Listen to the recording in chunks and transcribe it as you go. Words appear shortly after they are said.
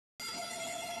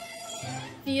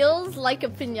Feels like a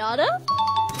piñata?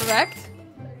 Correct.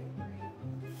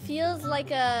 Feels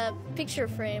like a picture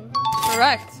frame.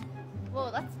 Correct.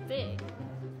 Whoa, that's big.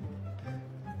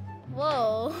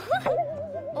 Whoa.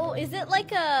 Oh, is it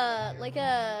like a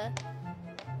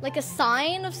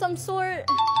sign of some sort?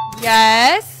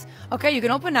 Yes. Okay, you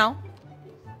can open now.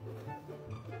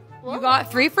 Whoa. You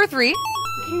got 3 for 3,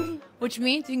 which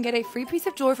means you can get a free piece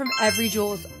of jewelry from every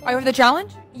Jules. Are you ready for the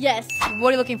challenge? Yes. What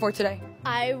are you looking for today?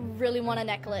 I really want a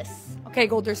necklace. Okay,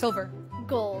 gold or silver?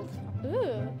 Gold.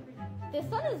 Ooh. This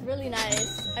one is really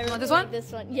nice. I really want this like one?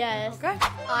 this one. Yes. Okay.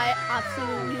 I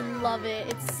absolutely love it.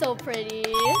 It's so pretty.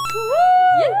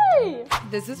 Yay!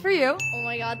 This is for you. Oh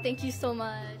my god, thank you so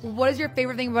much. What is your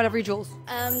favorite thing about every Jules?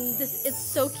 This it's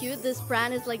so cute. This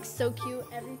brand is like so cute.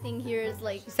 Everything here is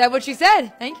like Said what she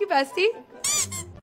said. Thank you, bestie.